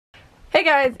Hey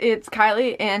guys, it's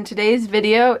Kylie and today's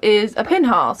video is a pin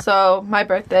haul. So my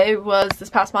birthday was this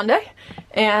past Monday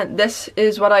and this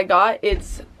is what I got.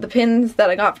 It's the pins that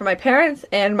I got from my parents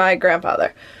and my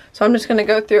grandfather. So I'm just going to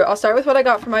go through. I'll start with what I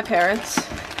got from my parents.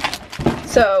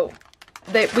 So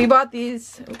we bought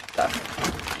these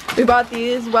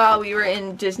while we were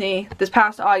in Disney this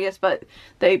past August, but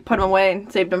they put them away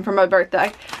and saved them for my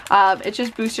birthday. It's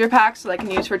just booster packs that I can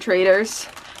use for traders.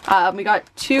 We got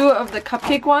 2 of the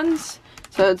cupcake ones,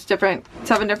 so it's 7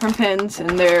 different pins,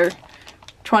 and they're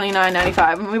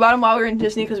 $29.95. And we bought them while we were in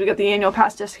Disney because we got the annual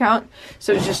pass discount,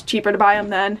 so it's just cheaper to buy them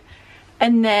then.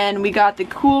 And then we got the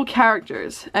cool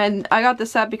characters, and I got the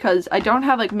set because I don't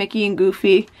have like Mickey and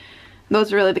Goofy.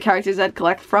 Those are really the characters I'd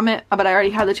collect from it, but I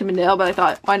already had the Chip and Dale, but I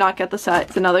thought, why not get the set?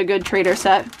 It's another good trader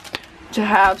set to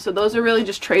have. So those are really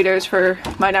just traders for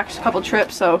my next couple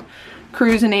trips. So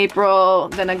cruise in April,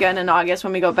 then again in August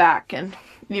when we go back. And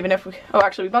even if we, oh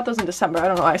actually we bought those in December. I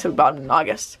don't know why I said we bought them in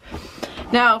August.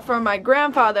 Now for my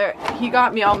grandfather, he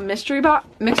got me all mystery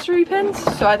pins.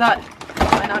 So I thought,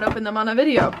 why not open them on a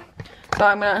video? So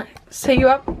I'm gonna set you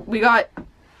up. We got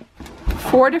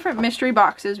 4 different mystery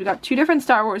boxes. We got 2 different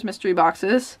Star Wars mystery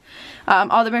boxes.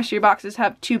 All the mystery boxes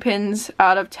have 2 pins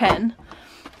out of 10.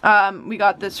 We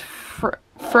got this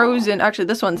Frozen, actually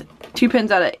this one's 2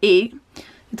 pins out of 8.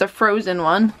 It's a Frozen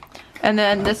one. And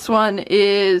then this one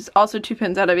is also 2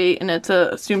 pins out of 8, and it's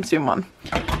a Tsum Tsum one.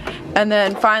 And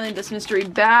then finally this mystery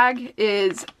bag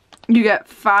is, you get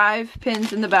 5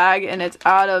 pins in the bag, and it's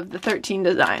out of the 13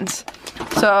 designs.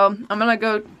 So I'm gonna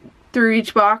go through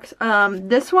each box.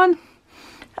 This one,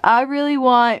 I really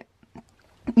want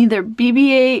either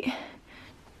BB-8.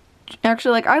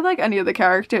 Actually, like, I like any of the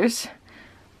characters.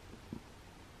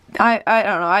 I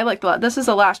don't know. I like this is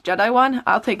the Last Jedi one.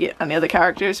 I'll take it any of the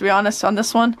characters, to be honest, on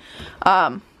this one.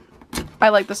 I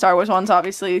like the Star Wars ones,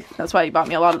 obviously. That's why he bought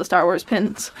me a lot of the Star Wars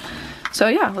pins. So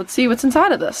yeah, let's see what's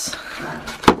inside of this.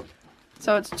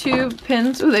 So it's 2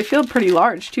 pins. Ooh, they feel pretty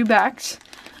large. 2 backs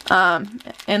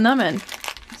in them, and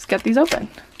let's get these open.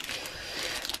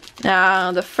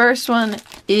 Now, the first one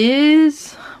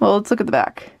is, well, let's look at the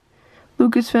back.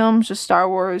 Lucasfilms, just Star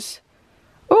Wars.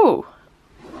 Ooh.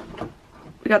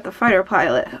 We got the fighter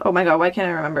pilot. Oh my god, why can't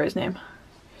I remember his name?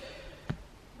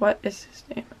 What is his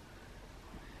name?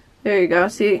 There you go,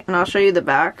 see? And I'll show you the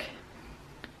back.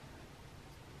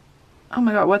 Oh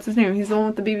my god, what's his name? He's the one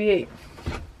with the BB-8.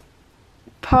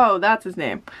 Poe, that's his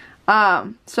name.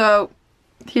 So,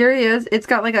 here he is. It's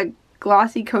got like a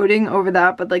glossy coating over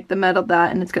that, but like the metal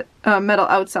that, and it's got metal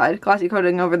outside, glossy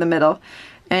coating over the middle,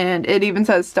 and it even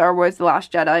says Star Wars The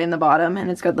Last Jedi in the bottom, and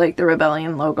it's got like the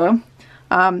Rebellion logo.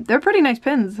 They're pretty nice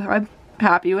pins. I'm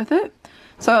happy with it.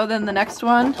 So then the next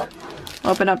one,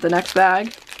 open up the next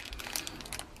bag.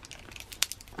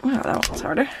 Wow, that one's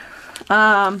harder.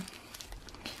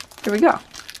 Here we go.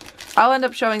 I'll end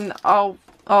up showing all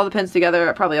the pins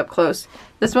together, probably up close.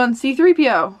 This one's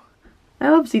C-3PO. I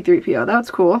love C-3PO. That's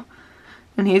cool.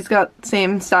 And he's got the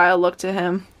same style look to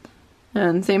him.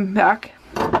 And same back.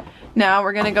 Now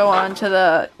we're going to go on to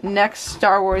the next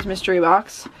Star Wars mystery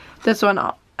box. This one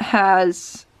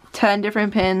has 10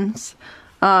 different pins.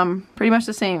 Pretty much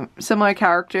the same, similar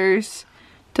characters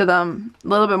to them. A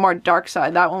little bit more dark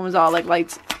side. That one was all like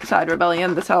light side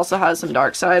Rebellion. This also has some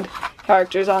dark side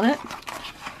characters on it.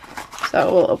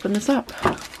 So we'll open this up.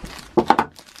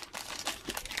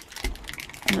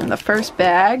 And then the first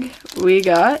bag we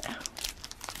got,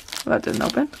 well, that didn't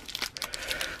open.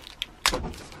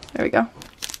 There we go.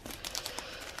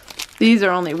 These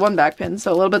are only 1 back pin,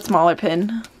 so a little bit smaller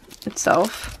pin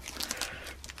itself.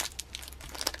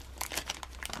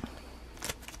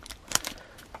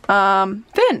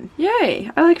 Finn!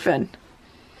 Yay! I like Finn.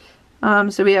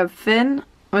 So we have Finn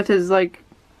with his, like,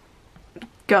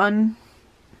 gun.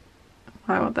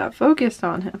 I want that focused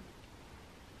on him.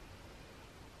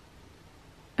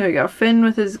 There we go. Finn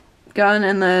with his gun,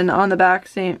 and then on the back,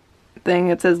 same thing.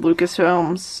 It says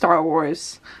Lucasfilms Star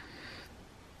Wars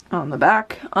on the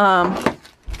back. And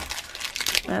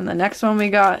the next one we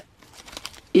got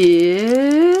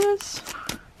is,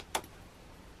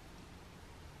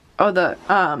 oh, the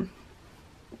not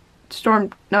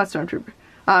Stormtrooper,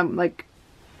 like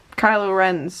Kylo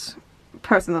Ren's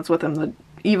person that's with him, the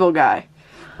evil guy.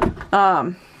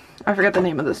 I forget the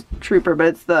name of this trooper, but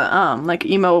it's the like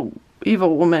evil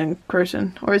woman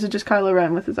person. Or is it just Kylo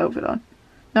Ren with his outfit on?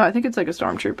 No, I think it's like a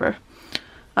Stormtrooper.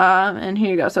 And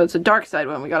here you go. So it's a dark side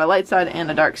one. We got a light side and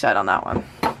a dark side on that one.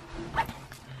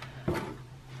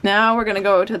 Now we're gonna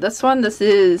go to this one. This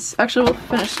is, actually we'll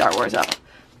finish Star Wars up.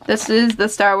 This is the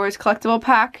Star Wars collectible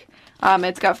pack.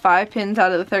 It's got 5 pins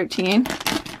out of the 13.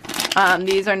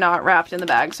 These are not wrapped in the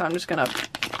bag, so I'm just gonna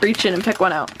reach in and pick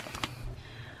one out.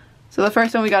 So the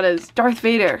first one we got is Darth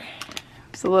Vader.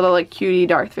 It's a little like cutie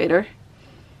Darth Vader.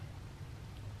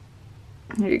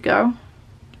 Here you go.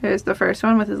 Here's the first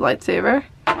one with his lightsaber.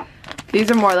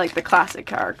 These are more like the classic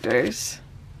characters.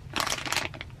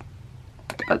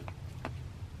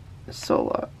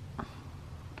 Solo.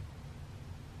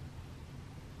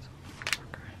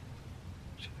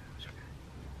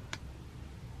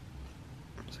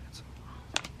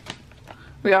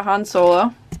 We got Han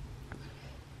Solo.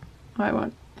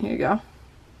 Here you go.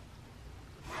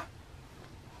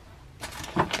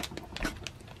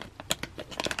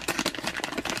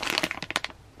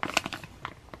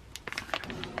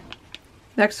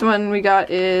 Next one we got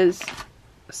is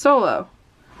Solo.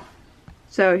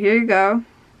 So here you go.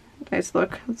 Nice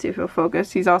look. Let's see if he'll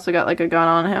focus. He's also got like a gun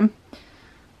on him.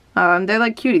 They're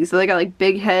like cuties, so they got like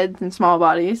big heads and small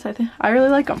bodies. I really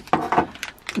like them.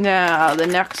 Now the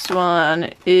next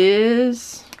one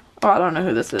is, oh, I don't know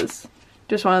who this is.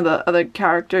 Just one of the other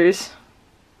characters.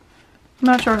 I'm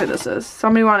not sure who this is.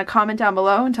 Somebody want to comment down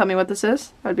below and tell me what this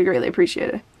is? That'd be greatly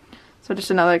appreciated. So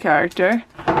just another character.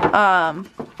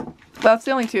 That's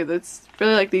the only two. That's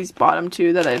really like these bottom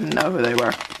two that I didn't know who they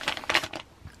were.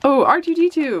 Oh,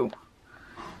 R2-D2.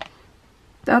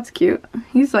 That's cute.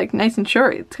 He's like nice and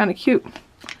short. It's kind of cute.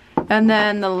 And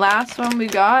then the last one we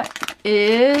got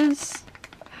is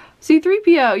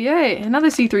C-3PO. Yay,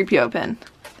 another C-3PO pin.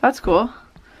 That's cool.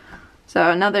 So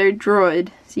another droid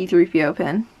C-3PO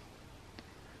pin.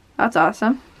 That's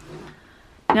awesome.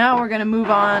 Now we're gonna move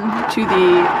on to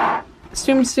the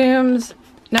Tsum Tsum's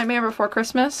Nightmare Before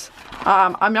Christmas.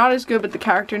 I'm not as good with the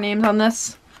character names on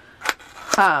this.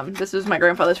 This is my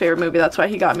grandfather's favorite movie, that's why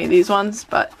he got me these ones,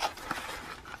 but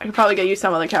I could probably get you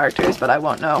some of the characters, but I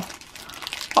won't know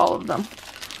all of them.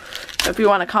 So if you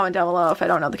want to comment down below if I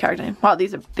don't know the character name. Wow,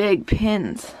 these are big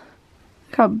pins.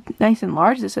 Look how nice and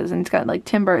large this is, and it's got like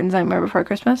Tim Burton's Nightmare Before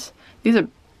Christmas. These are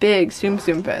big Tsum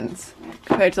Tsum pins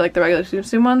compared to like the regular Tsum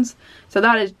Tsum ones. So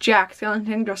that is Jack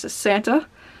Skellington dressed as Santa.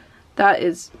 That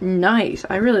is nice.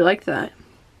 I really like that.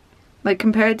 Like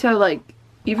compared to like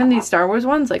even these Star Wars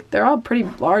ones, like they're all pretty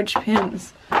large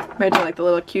pins compared to like the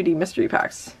little cutie mystery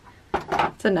packs.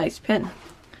 It's a nice pin.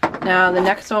 Now the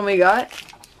next one we got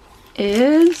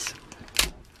is,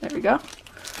 there we go.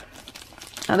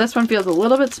 Now this one feels a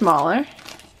little bit smaller.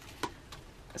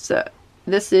 So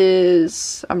this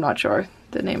is, I'm not sure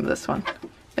the name of this one.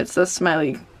 It's the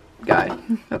smiley guy.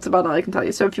 That's about all I can tell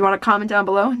you. So if you want to comment down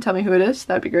below and tell me who it is,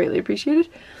 that'd be greatly appreciated.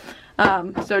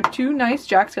 So two nice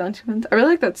Jack Skellingtons. I really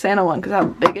like that Santa one because how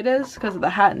big it is because of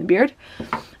the hat and the beard.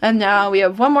 And now we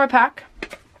have one more pack.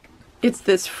 It's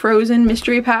this Frozen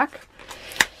mystery pack.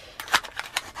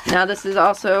 Now this is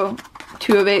also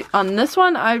 2 of 8. On this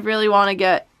one, I really want to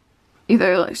get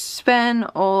either like Sven,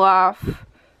 Olaf,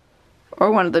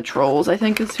 or one of the trolls, I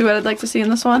think is who I'd like to see in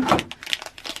this one.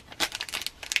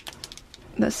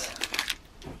 This.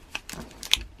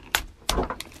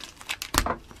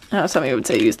 I know somebody would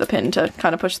say use the pin to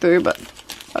kind of push through, but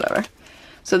whatever.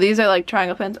 So these are like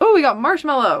triangle pins. Oh, we got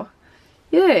Marshmallow!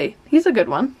 Yay! He's a good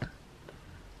one.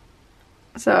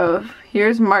 So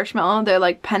here's Marshmallow. They're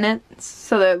like pennants.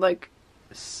 So they're like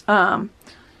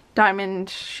diamond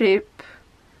shape.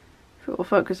 We'll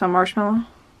focus on Marshmallow.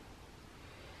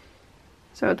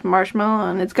 So it's Marshmallow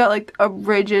and it's got like a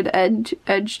rigid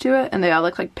edge to it, and they all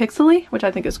look like pixely, which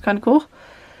I think is kind of cool.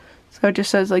 So it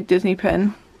just says like Disney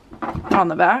pin on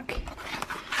the back.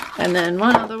 And then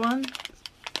one other one.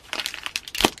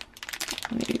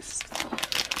 Let me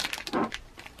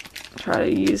try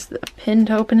to use the pin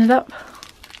to open it up.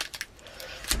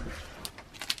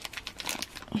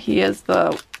 He is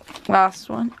the last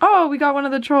one. Oh, we got one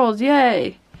of the trolls.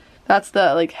 Yay! That's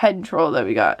the like head troll that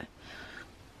we got.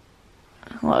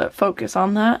 Let it focus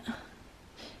on that.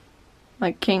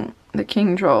 Like the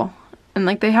king troll. And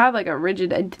like they have like a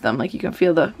rigid edge to them. Like you can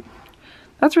feel the...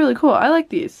 That's really cool. I like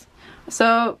these.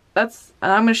 So that's...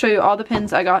 And I'm going to show you all the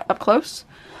pins I got up close.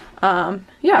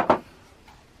 Yeah.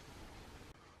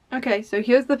 Okay, so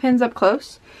here's the pins up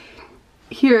close.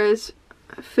 Here's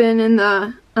Finn and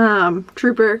the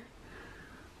Trooper.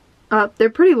 They're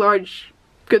pretty large,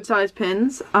 good sized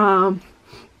pins.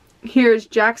 Here's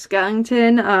Jack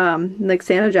Skellington, like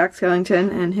Santa Jack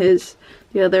Skellington, and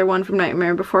the other one from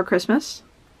Nightmare Before Christmas.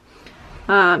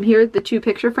 Here's the 2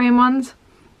 picture frame ones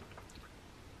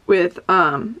with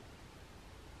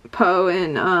Poe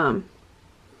and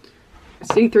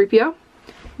C-3PO.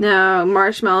 Now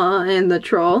Marshmallow and the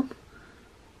troll,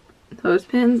 those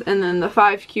pins, and then the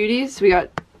 5 cuties. We got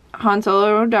Han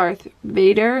Solo, Darth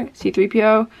Vader,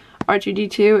 C-3PO,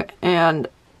 R2-D2, and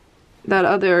that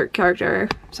other character.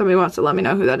 Somebody wants to let me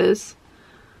know who that is.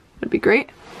 That'd be great.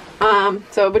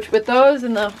 So with those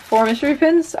and the 4 mystery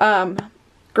pins,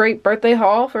 great birthday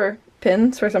haul for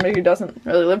pins for somebody who doesn't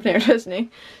really live near Disney.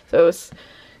 So it's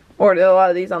ordered a lot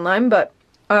of these online, but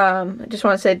I just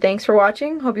want to say thanks for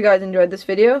watching. Hope you guys enjoyed this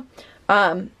video.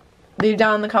 Leave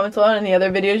down in the comments below any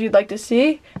other videos you'd like to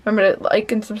see. Remember to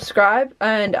like and subscribe,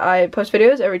 and I post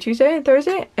videos every Tuesday and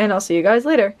Thursday, and I'll see you guys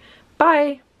later.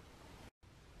 Bye!